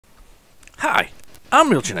Hi, I'm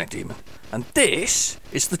Real Genetic Demon, and this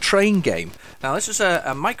is the train game. Now, this is a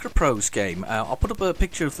microprose game. I'll put up a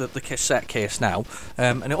picture of the cassette case now,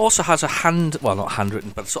 and it also has a well, not handwritten,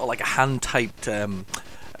 but sort of like a hand-typed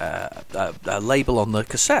label on the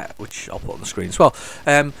cassette, which I'll put on the screen as well.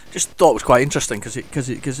 Just thought it was quite interesting because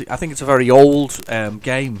I think it's a very old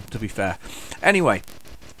game, to be fair. Anyway.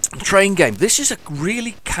 Train game. This is a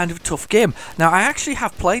really kind of tough game. Now, I actually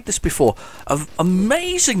have played this before.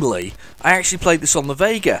 Amazingly, I actually played this on the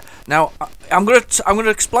Vega. Now, I'm gonna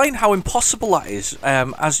explain how impossible that is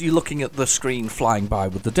as you're looking at the screen flying by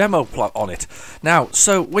with the demo plot on it. Now,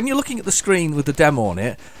 so when you're looking at the screen with the demo on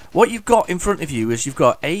it, what you've got in front of you is you've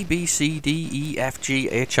got A, B, C, D, E, F, G,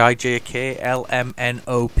 H, I, J, K, L, M, N,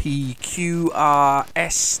 O, P, Q, R,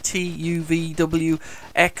 S, T, U, V, W,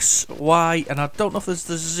 X, Y, and I don't know if there's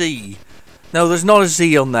the Z. No, there's not a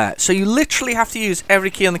Z on there. So you literally have to use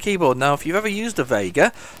every key on the keyboard. Now, if you've ever used a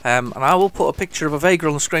Vega, and I will put a picture of a Vega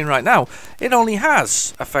on the screen right now, it only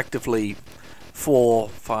has effectively 4,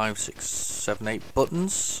 5, 6, 7, 8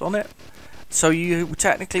 buttons on it. So you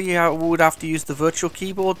technically would have to use the virtual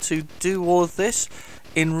keyboard to do all of this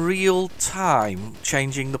in real time,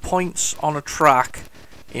 changing the points on a track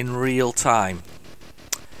in real time.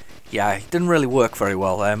 Yeah, it didn't really work very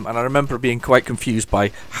well, and I remember being quite confused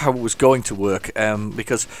by how it was going to work,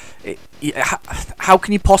 because how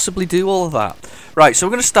can you possibly do all of that? Right, so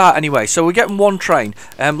we're going to start anyway. So we're getting one train.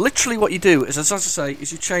 Literally what you do is, as I say,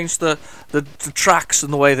 is you change the tracks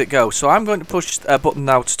and the way that go. So I'm going to push a button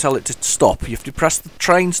now to tell it to stop. You have to press the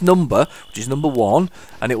train's number, which is number 1,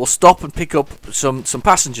 and it will stop and pick up some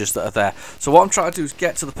passengers that are there. So what I'm trying to do is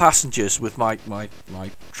get to the passengers with my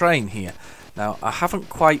train here. Now, I haven't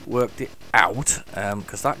quite worked it out,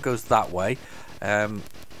 because that goes that way.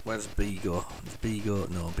 Where's B go? Does B go?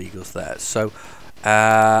 No, B goes there. So,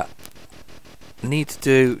 need to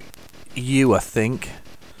do U, I think.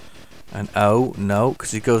 And O, no,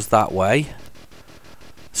 because it goes that way.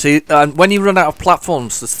 See, when you run out of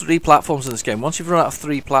platforms, there's 3 platforms in this game. Once you've run out of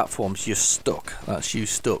 3 platforms, you're stuck. That's you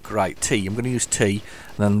stuck. Right, T. I'm going to use T.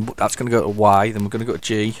 And then that's going to go to Y. Then we're going to go to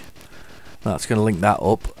G. That's going to link that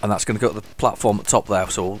up, and that's going to go to the platform at the top there,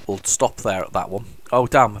 so we'll stop there at that one. Oh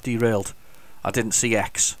damn, I derailed. I didn't see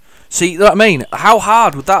X. See what I mean? How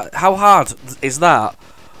hard is that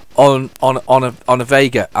on a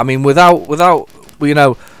Vega? I mean, without you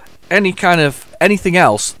know, any kind of anything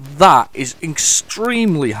else, that is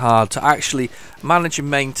extremely hard to actually manage and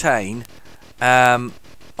maintain on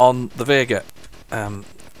the Vega. I'm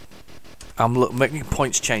making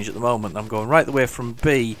points change at the moment. I'm going right the way from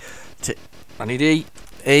B to, I need E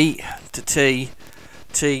to T,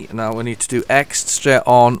 now we need to do X straight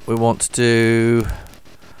on. We want to do,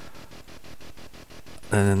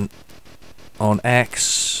 and on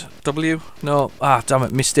X, W, no, damn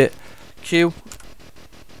it, missed it, Q.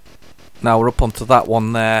 Now we're up onto that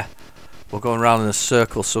one there. We're going around in a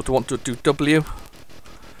circle, so do we want to do W, to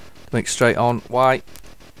make straight on, Y,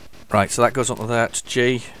 right, so that goes onto there, to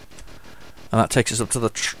G. And that takes us up to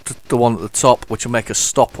the one at the top, which will make us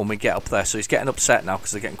stop when we get up there. So he's getting upset now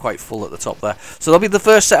because they're getting quite full at the top there. So that'll be the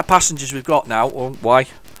first set of passengers we've got now. Oh, why?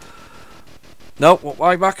 No,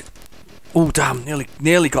 why back? Oh, damn,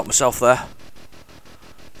 nearly got myself there.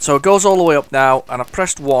 So it goes all the way up now, and I've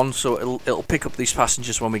pressed 1, so it'll pick up these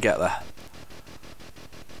passengers when we get there.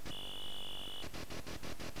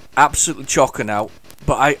 Absolutely chocker now,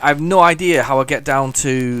 but I have no idea how I get down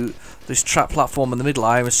to this track platform in the middle.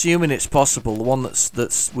 I'm assuming it's possible, the one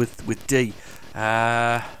that's with D.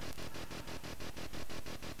 How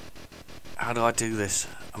do I do this?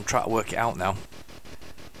 I'm trying to work it out now.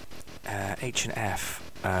 H and F.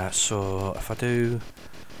 So if I do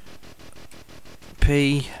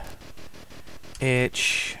P,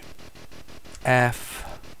 H,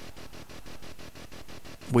 F,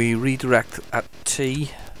 we redirect at T.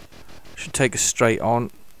 Should take us straight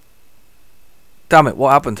on. Damn it!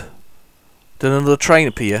 What happened? Did another train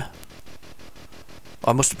appear?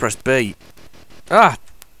 I must have pressed B. Ah!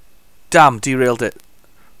 Damn, derailed it.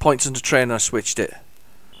 Points into train and I switched it.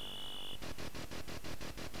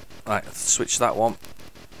 Right, let's switch that one.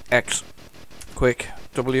 X. Quick.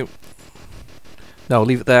 W. No,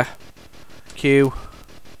 leave it there. Q.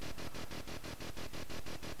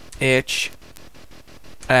 H.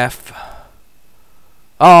 F.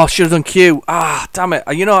 Oh, I should have done Q. Ah, damn it.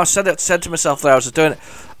 You know, I said to myself there, I was doing it.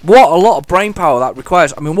 What a lot of brain power that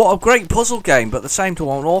requires. I mean, what a great puzzle game, but at the same time,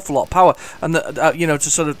 an awful lot of power, and you know, to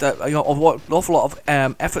sort of what an awful lot of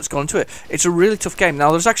effort's gone into it. It's a really tough game. Now,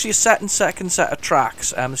 there's actually a second set of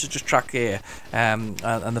tracks. This is just track here, and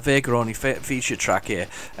the Vega only feature track here.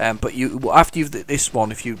 But after you've this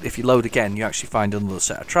one, if you load again, you actually find another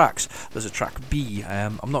set of tracks. There's a track B.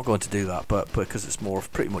 I'm not going to do that, but because it's more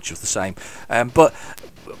of pretty much of the same. But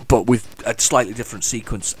with a slightly different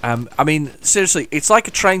sequence. I mean, seriously, it's like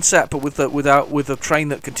a train set, but with a train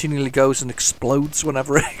that continually goes and explodes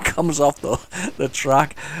whenever it comes off the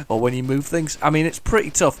track or when you move things. I mean, it's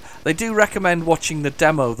pretty tough. They do recommend watching the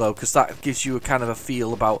demo though, because that gives you a kind of a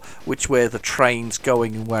feel about which way the train's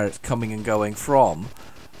going and where it's coming and going from.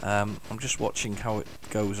 I'm just watching how it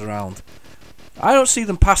goes around. I don't see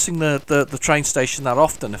them passing the train station that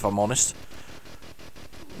often, if I'm honest.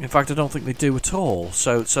 In fact, I don't think they do at all.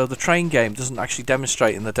 So the train game doesn't actually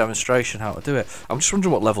demonstrate in the demonstration how to do it. I'm just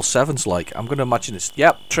wondering what level 7's like. I'm going to imagine it's...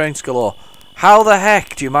 Yep, trains galore. How the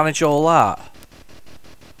heck do you manage all that?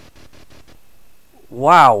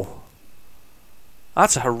 Wow.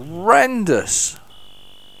 That's horrendous.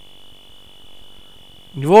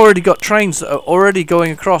 You've already got trains that are already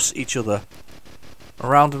going across each other.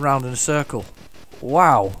 Around and round in a circle.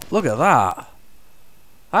 Wow. Look at that.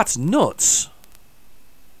 That's nuts.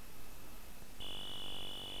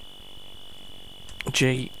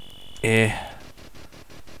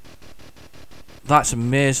 That's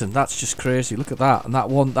amazing. That's just crazy. Look at that. And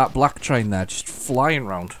that black train there just flying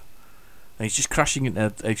round. And he's just crashing into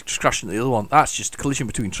the other one. That's just a collision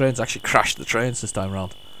between trains. Actually crashed the trains this time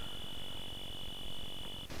round.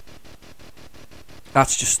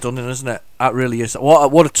 That's just stunning, isn't it? That really is.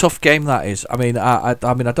 What a tough game that is. I mean, I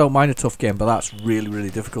mean, I don't mind a tough game, but that's really, really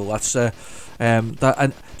difficult. That's and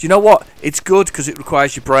do you know what? It's good because it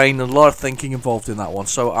requires your brain and a lot of thinking involved in that one.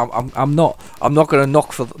 So I'm not going to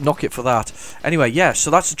knock it for that. Anyway, yeah.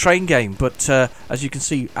 So that's a train game, but as you can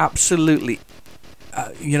see, absolutely.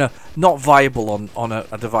 You know, not viable on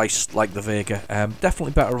a device like the Vega.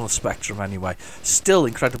 Definitely better on the Spectrum anyway. Still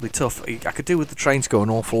incredibly tough. I could do with the trains going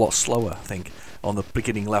an awful lot slower, I think, on the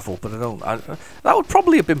beginning level. But that would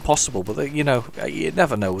probably have been possible. But you know, you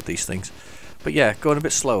never know with these things. But yeah, going a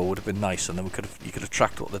bit slower would have been nice, and then you could have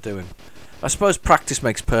tracked what they're doing. I suppose practice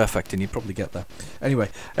makes perfect, and you'd probably get there. Anyway,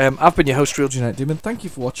 I've been your host, Real Genetic Demon. Thank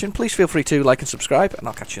you for watching. Please feel free to like and subscribe, and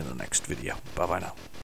I'll catch you in the next video. Bye bye now.